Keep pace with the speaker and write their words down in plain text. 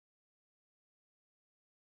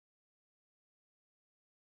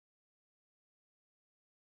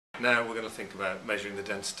Now we're going to think about measuring the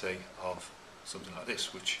density of something like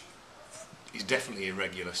this, which is definitely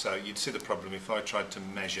irregular. So you'd see the problem if I tried to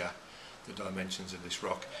measure the dimensions of this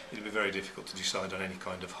rock. It'd be very difficult to decide on any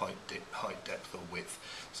kind of height, depth or width.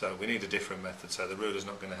 So we need a different method, so the ruler's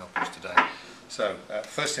not going to help us today. So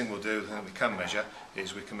first thing we'll do that we can measure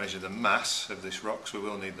is we can measure the mass of this rock, so we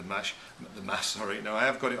will need the mass. Now I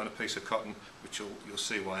have got it on a piece of cotton, which you'll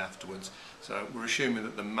see why afterwards. So we're assuming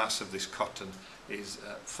that the mass of this cotton is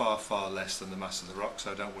far less than the mass of the rock,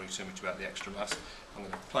 so don't worry too much about the extra mass. I'm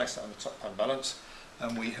going to place that on the top hand balance,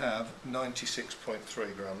 and we have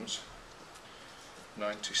 96.3 grams.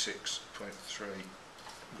 96.3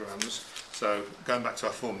 grams. So going back to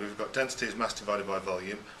our formula, we've got density is mass divided by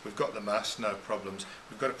volume. We've got the mass, no problems.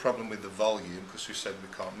 We've got a problem with the volume because we said we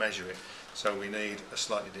can't measure it, so we need a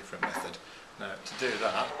slightly different method. Now to do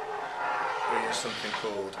that we use something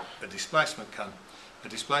called a displacement can. A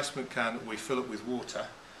displacement can we fill up with water,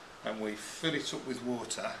 and we fill it up with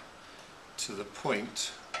water to the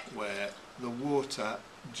point where the water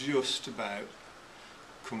just about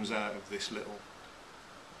comes out of this little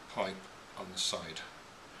pipe on the side.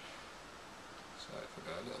 So if I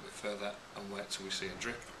go a little bit further and wait till we see a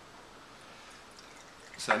drip.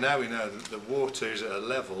 So now we know that the water is at a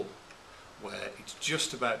level where it's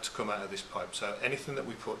just about to come out of this pipe. So anything that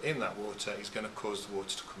we put in that water is going to cause the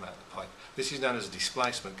water to come out of the pipe. This is known as a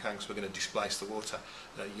displacement can, because we're going to displace the water.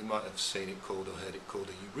 You might have seen it called or heard it called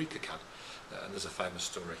a Eureka Can. And there's a famous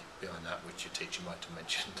story behind that which your teacher might have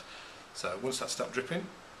mentioned. So once that stopped dripping,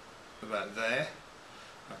 about there,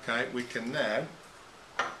 okay, we can now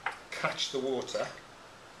catch the water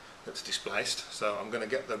that's displaced. So I'm going to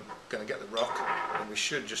get the rock, and we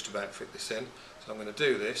should just about fit this in. So I'm going to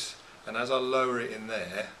do this, and as I lower it in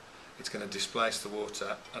there, it's going to displace the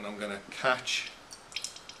water, and I'm going to catch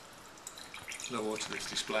the water that's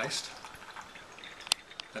displaced.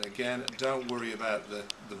 And again, don't worry about the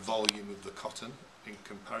volume of the cotton. In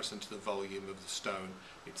comparison to the volume of the stone,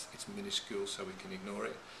 it's minuscule, so we can ignore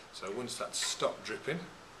it. So once that's stopped dripping,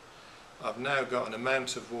 I've now got an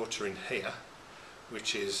amount of water in here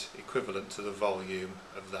which is equivalent to the volume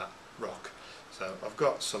of that rock. So I've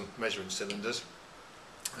got some measuring cylinders,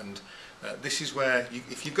 and this is where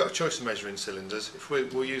if you've got a choice of measuring cylinders, if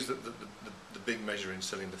we'll use the big measuring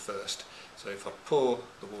cylinder first. So if I pour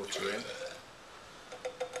the water in,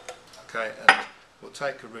 okay, and we'll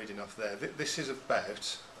take a reading off there. This is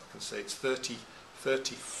about, I can see it's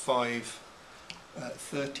 35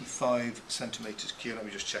 centimetres cubed. Let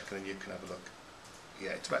me just check and then you can have a look.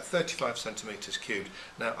 Yeah, it's about 35 centimetres cubed.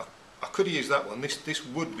 Now I could have used that one. This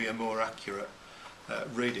would be a more accurate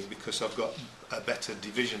reading because I've got better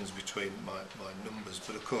divisions between my numbers,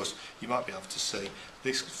 but of course you might be able to see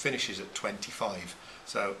this finishes at 25.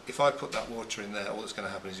 So if I put that water in there, all that's going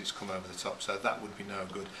to happen is it's come over the top, so that would be no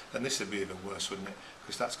good. And this would be even worse, wouldn't it?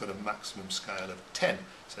 Because that's got a maximum scale of 10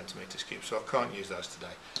 centimetres cubed, so I can't use those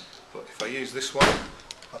today. But if I use this one,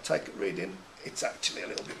 I'll take a reading. It's actually a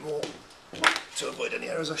little bit more. To avoid any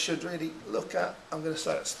errors I should really look at, I'm going to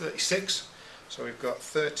say that's 36. So we've got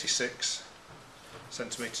 36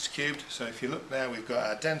 centimetres cubed. So if you look now, we've got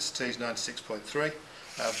our density is 96.3,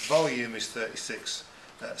 our volume is 36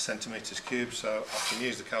 centimetres cubed. So I can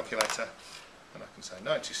use the calculator and I can say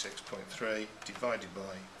 96.3 divided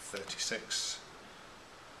by 36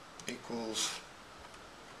 equals,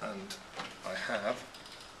 and I have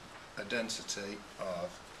a density of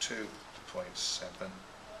 2.7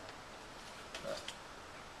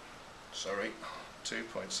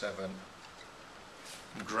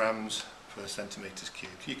 grams per centimetres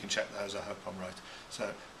cubed. You can check those, I hope I'm right.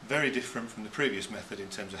 So very different from the previous method in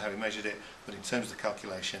terms of how we measured it, but in terms of the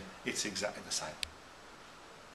calculation it's exactly the same.